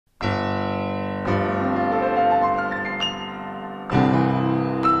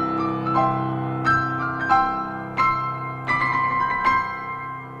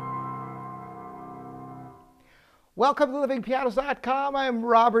Welcome to livingpianos.com. I'm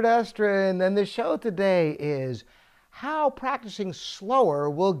Robert Estrin, and the show today is how practicing slower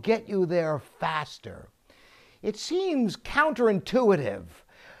will get you there faster. It seems counterintuitive,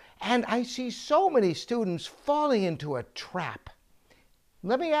 and I see so many students falling into a trap.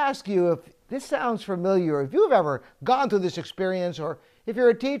 Let me ask you if this sounds familiar, if you've ever gone through this experience, or if you're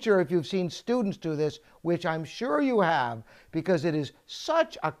a teacher, if you've seen students do this, which I'm sure you have, because it is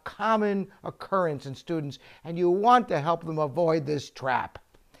such a common occurrence in students, and you want to help them avoid this trap.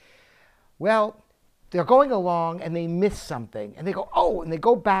 Well, they're going along and they miss something, and they go, oh, and they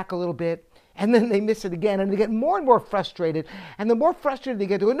go back a little bit, and then they miss it again, and they get more and more frustrated, and the more frustrated they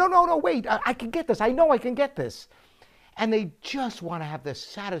get, they go, no, wait, I can get this, I know I can get this. And they just want to have the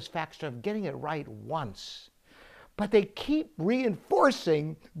satisfaction of getting it right once. But they keep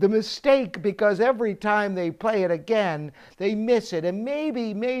reinforcing the mistake because every time they play it again, they miss it. And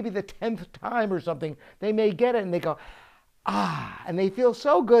maybe the 10th time or something, they may get it and they go, ah, and they feel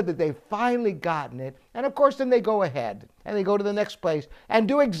so good that they've finally gotten it. And of course, then they go ahead and they go to the next place and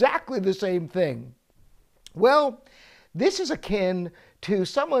do exactly the same thing. Well, this is akin to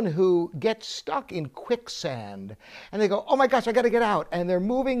someone who gets stuck in quicksand and they go, oh my gosh, I got to get out. And they're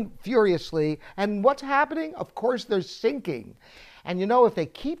moving furiously. And what's happening? Of course, they're sinking. And you know, if they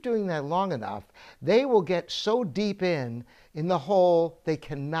keep doing that long enough, they will get so deep in the hole they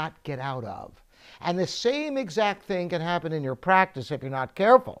cannot get out of. And the same exact thing can happen in your practice if you're not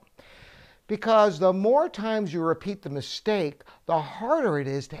careful. Because the more times you repeat the mistake, the harder it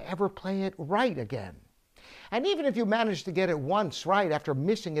is to ever play it right again. And even if you manage to get it once right after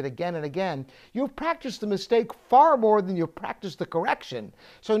missing it again and again, you've practiced the mistake far more than you've practiced the correction.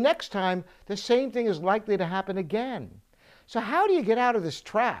 So next time, the same thing is likely to happen again. So how do you get out of this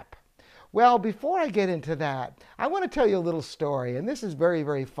trap? Well, before I get into that, I want to tell you a little story. And this is very,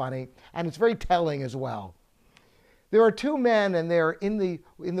 very funny, and it's very telling as well. There are two men, and they're in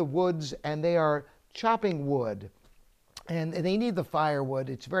the woods, and they are chopping wood. And they need the firewood.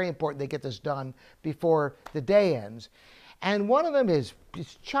 It's very important they get this done before the day ends. And one of them is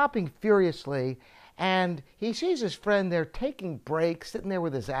chopping furiously, and he sees his friend there taking breaks, sitting there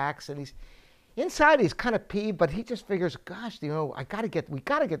with his axe, and he's kind of peeved, but he just figures, gosh, you know, we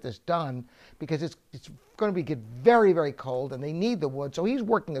got to get this done because it's going to get very, very cold, and they need the wood. So he's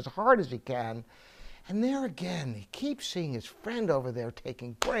working as hard as he can. And there again, he keeps seeing his friend over there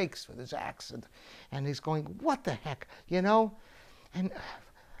taking breaks with his axe, and he's going, what the heck, you know? And,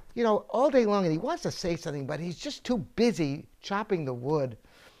 you know, all day long, and he wants to say something, but he's just too busy chopping the wood.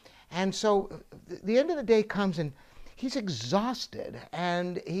 And so the end of the day comes, and he's exhausted,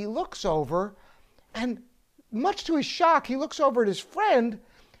 and he looks over, and much to his shock, he looks over at his friend,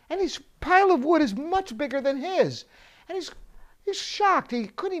 and his pile of wood is much bigger than his. And he's shocked. He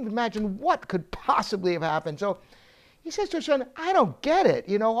couldn't even imagine what could possibly have happened. So he says to his son, I don't get it.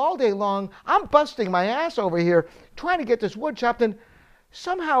 You know, all day long, I'm busting my ass over here trying to get this wood chopped, and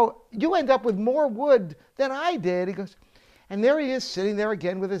somehow you end up with more wood than I did. He goes, and there he is sitting there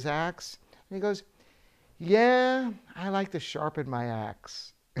again with his axe. And he goes, yeah, I like to sharpen my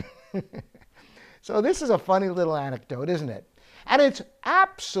axe. So this is a funny little anecdote, isn't it? And it's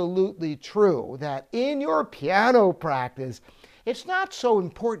absolutely true that in your piano practice, it's not so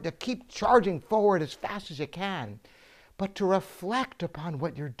important to keep charging forward as fast as you can, but to reflect upon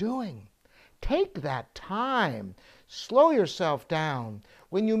what you're doing. Take that time. Slow yourself down.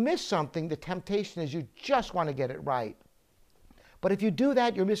 When you miss something, the temptation is you just want to get it right. But if you do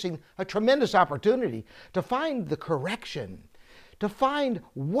that, you're missing a tremendous opportunity to find the correction, to find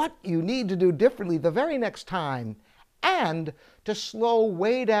what you need to do differently the very next time, and to slow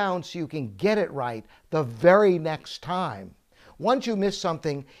way down so you can get it right the very next time. Once you miss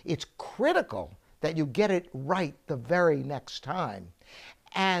something, it's critical that you get it right the very next time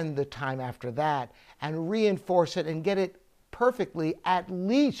and the time after that, and reinforce it and get it perfectly at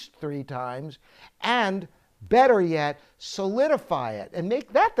least 3 times, and better yet, solidify it and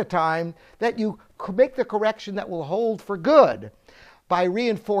make that the time that you make the correction that will hold for good by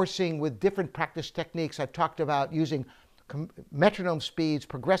reinforcing with different practice techniques. I've talked about using metronome speeds,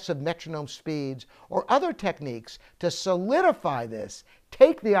 progressive metronome speeds, or other techniques to solidify this.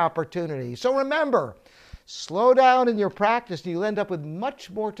 Take the opportunity. So remember, slow down in your practice and you'll end up with much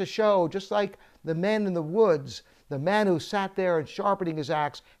more to show, just like the men in the woods. The man who sat there and sharpening his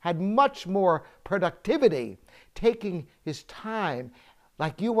axe had much more productivity, taking his time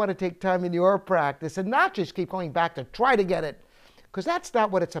like you want to take time in your practice and not just keep going back to try to get it, because that's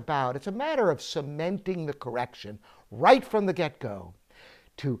not what it's about. It's a matter of cementing the correction right from the get-go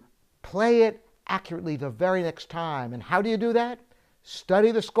to play it accurately the very next time. And how do you do that?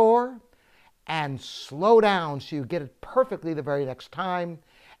 Study the score and slow down so you get it perfectly the very next time,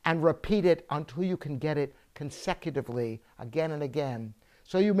 and repeat it until you can get it consecutively again and again.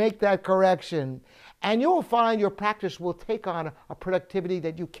 So you make that correction, and you'll find your practice will take on a productivity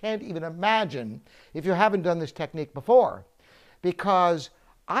that you can't even imagine if you haven't done this technique before. Because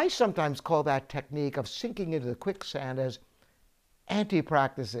I sometimes call that technique of sinking into the quicksand as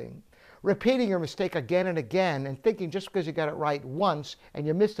anti-practicing. Repeating your mistake again and again and thinking just because you got it right once and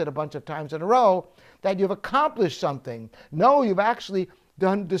you missed it a bunch of times in a row that you've accomplished something. No, you've actually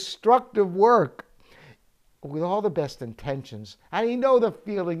done destructive work with all the best intentions. And you know the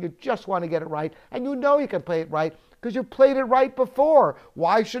feeling, you just want to get it right, and you know you can play it right because you played it right before.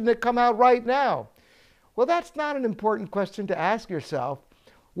 Why shouldn't it come out right now? Well, that's not an important question to ask yourself.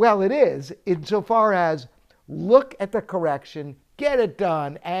 Well, it is, insofar as look at the correction, get it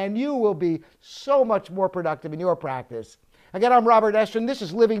done, and you will be so much more productive in your practice. Again, I'm Robert Estrin, and this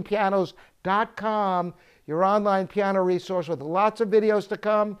is livingpianos.com, your online piano resource with lots of videos to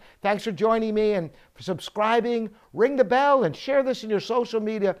come. Thanks for joining me and for subscribing. Ring the bell and share this in your social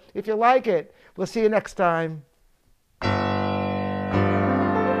media if you like it. We'll see you next time.